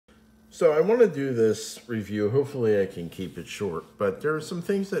So I want to do this review. Hopefully I can keep it short, but there are some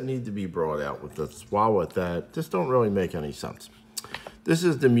things that need to be brought out with this wallet that just don't really make any sense. This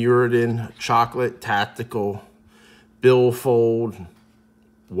is the MURADIN chocolate tactical billfold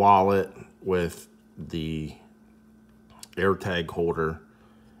wallet with the AirTag holder,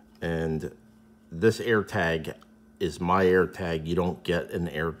 and this AirTag is my AirTag. You don't get an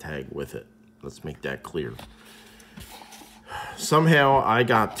AirTag with it. Let's make that clear. Somehow I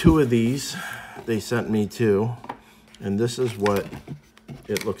got two of these. They sent me two, and this is what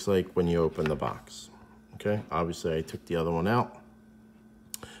it looks like when you open the box. Okay, obviously I took the other one out.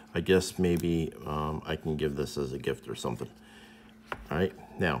 I guess maybe I can give this as a gift or something. All right,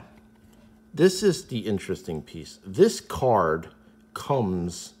 now this is the interesting piece. This card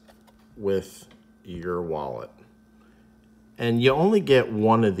comes with your wallet, and you only get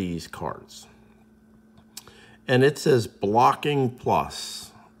one of these cards. And it says blocking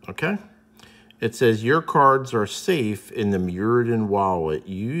plus, okay? It says your cards are safe in the MURADIN wallet.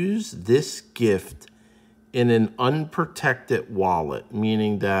 Use this gift in an unprotected wallet,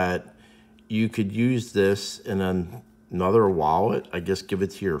 meaning that you could use this in another wallet. I guess give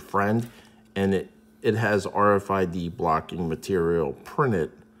it to your friend, and it has RFID blocking material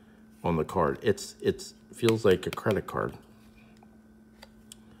printed on the card. It feels like a credit card.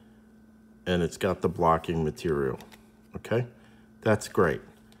 And it's got the blocking material, okay? That's great.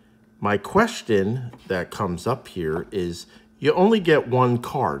 My question that comes up here is, you only get one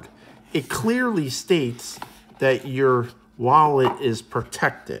card. It clearly states that your wallet is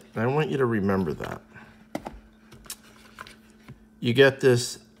protected, and I want you to remember that. You get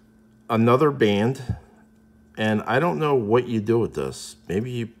this, another band, and I don't know what you do with this.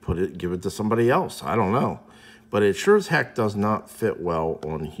 Maybe you give it to somebody else, I don't know. But it sure as heck does not fit well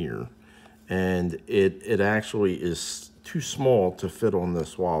on here. And it actually is too small to fit on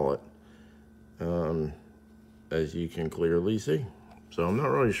this wallet, as you can clearly see. So I'm not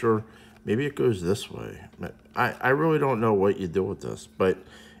really sure. Maybe it goes this way. I really don't know what you do with this, but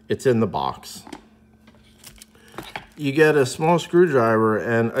it's in the box. You get a small screwdriver,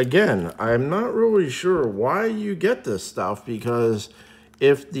 and again, I'm not really sure why you get this stuff, because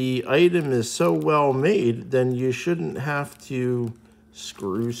if the item is so well made, then you shouldn't have to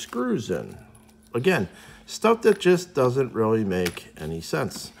screw screws in. Again, stuff that just doesn't really make any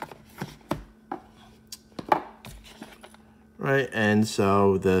sense. Right, and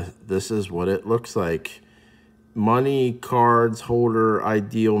so this is what it looks like. Money, cards, holder,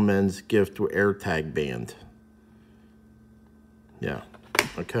 ideal men's gift with AirTag band. Yeah,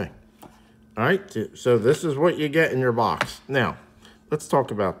 okay. All right, so this is what you get in your box. Now, let's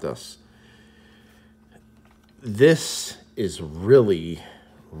talk about this. This is really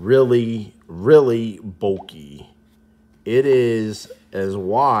bulky. It is as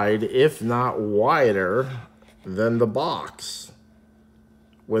wide, if not wider, than the box.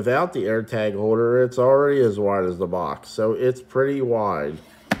 Without the AirTag holder, it's already as wide as the box, so it's pretty wide.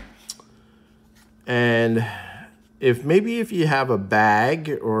 And maybe if you have a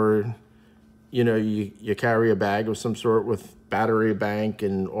bag, or you carry a bag of some sort with battery bank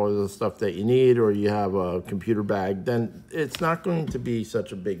and all the stuff that you need, or you have a computer bag, then it's not going to be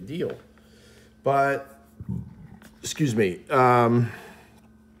such a big deal. But, excuse me,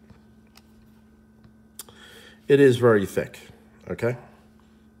 it is very thick, okay?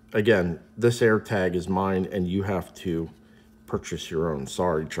 Again, this AirTag is mine, and you have to purchase your own.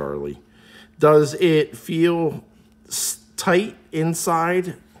 Sorry, Charlie. Does it feel tight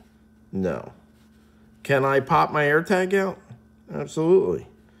inside? No. Can I pop my AirTag out? Absolutely.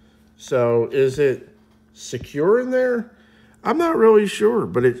 So is it secure in there? I'm not really sure,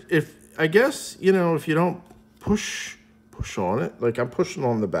 but I guess, if you don't push on it, like I'm pushing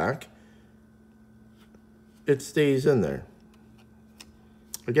on the back, it stays in there.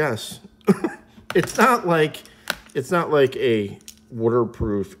 I guess. It's not like a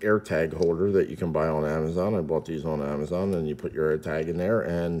waterproof AirTag holder that you can buy on Amazon. I bought these on Amazon, and you put your AirTag in there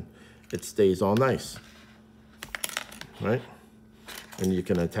and it stays all nice. Right? And you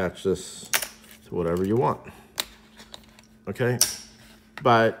can attach this to whatever you want. Okay?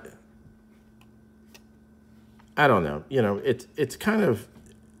 But I don't know. It's kind of,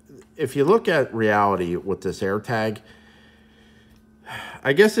 if you look at reality with this AirTag,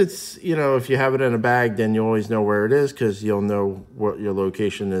 I guess it's, if you have it in a bag, then you always know where it is, because you'll know what your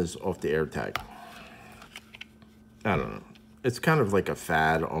location is off the AirTag. I don't know. It's kind of like a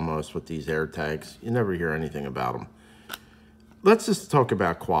fad almost with these AirTags. You never hear anything about them. Let's just talk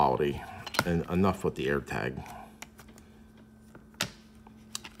about quality, and enough with the AirTag.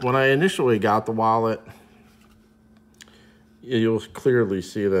 When I initially got the wallet, you'll clearly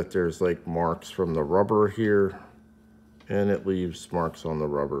see that there's like marks from the rubber here, and it leaves marks on the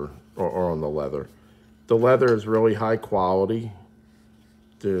rubber or on the leather. The leather is really high quality.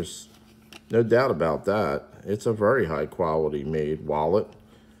 There's no doubt about that. It's a very high quality made wallet.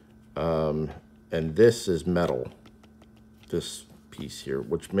 And this is metal, this piece here,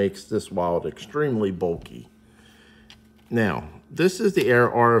 which makes this wallet extremely bulky. Now, this is the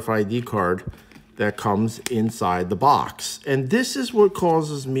RFID card that comes inside the box. And this is what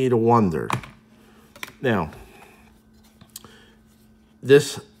causes me to wonder. Now,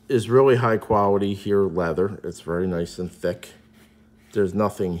 this is really high quality here leather. It's very nice and thick. There's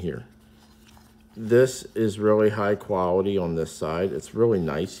nothing here. This is really high quality on this side. It's really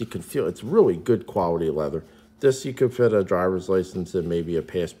nice. You can feel it's really good quality leather. This you could fit a driver's license and maybe a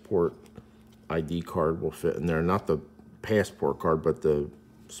passport ID card will fit in there. Not the passport card, but the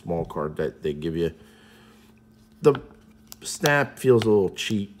small card that they give you. The snap feels a little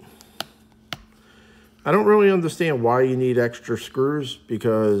cheap. I don't really understand why you need extra screws,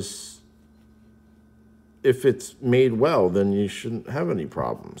 because if it's made well, then you shouldn't have any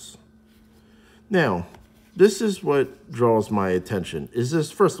problems. Now, this is what draws my attention. Is this,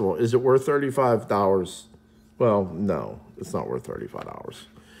 first of all, is it worth $35? Well, no, it's not worth $35.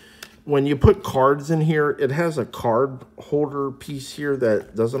 When you put cards in here, it has a card holder piece here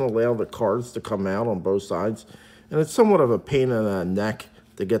that doesn't allow the cards to come out on both sides. And it's somewhat of a pain in the neck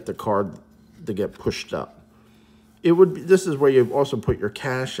to get the card to get pushed up. It would be, this is where you also put your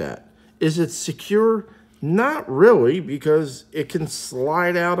cash at. Is it secure? Not really, because it can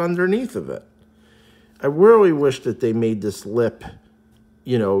slide out underneath of it. I really wish that they made this lip,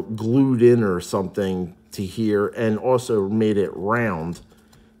 you know, glued in or something to here, and also made it round,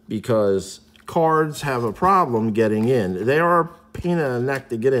 because cards have a problem getting in. They are a pain in the neck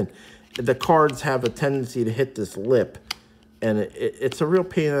to get in. The cards have a tendency to hit this lip, and it's a real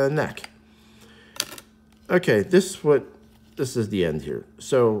pain in the neck. Okay, this is the end here.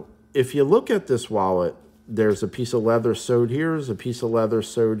 So if you look at this wallet, there's a piece of leather sewed here, there's a piece of leather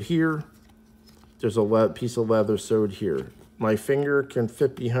sewed here, there's a piece of leather sewed here. My finger can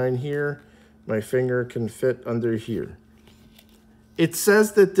fit behind here, my finger can fit under here. It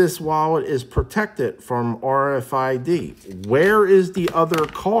says that this wallet is protected from RFID. Where is the other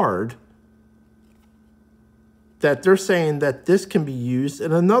card that they're saying that this can be used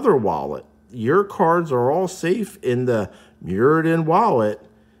in another wallet? Your cards are all safe in the MURADIN wallet.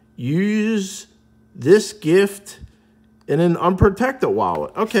 Use this gift in an unprotected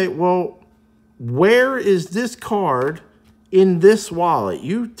wallet. Okay, well, where is this card in this wallet?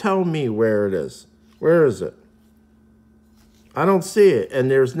 You tell me where it is. Where is it? I don't see it, and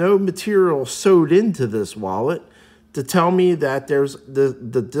there's no material sewed into this wallet to tell me that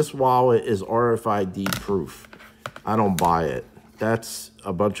this wallet is RFID proof. I don't buy it. That's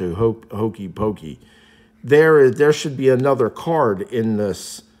a bunch of hokey pokey. There should be another card in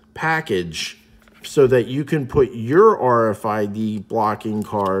this package so that you can put your RFID blocking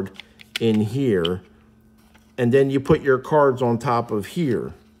card in here, and then you put your cards on top of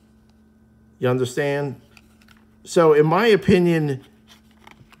here. You understand? So in my opinion,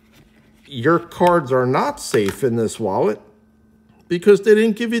 your cards are not safe in this wallet because they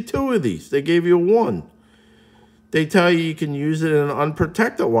didn't give you two of these. They gave you one. They tell you you can use it in an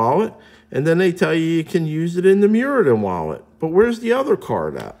unprotected wallet, and then they tell you can use it in the MURADIN wallet. But where's the other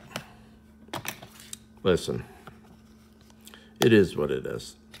card at? Listen, it is what it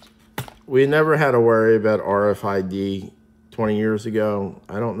is. We never had to worry about RFID 20 years ago.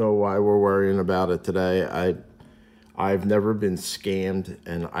 I don't know why we're worrying about it today. I've never been scammed,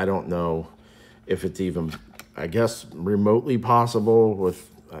 and I don't know if it's even, I guess, remotely possible with,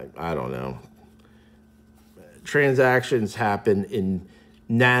 I don't know. Transactions happen in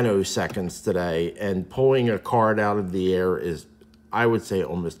nanoseconds today, and pulling a card out of the air is, I would say,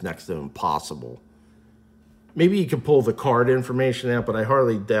 almost next to impossible. Maybe you can pull the card information out, but I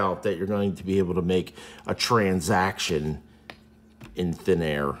hardly doubt that you're going to be able to make a transaction in thin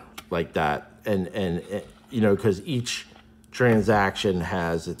air like that. And you know, because each transaction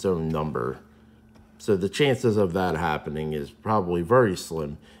has its own number. So the chances of that happening is probably very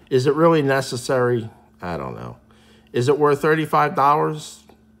slim. Is it really necessary? I don't know. Is it worth $35?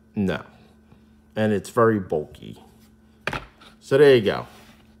 No. And it's very bulky. So there you go.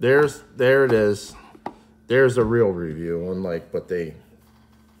 There it is. There's a real review, unlike what they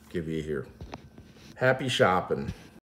give you here. Happy shopping.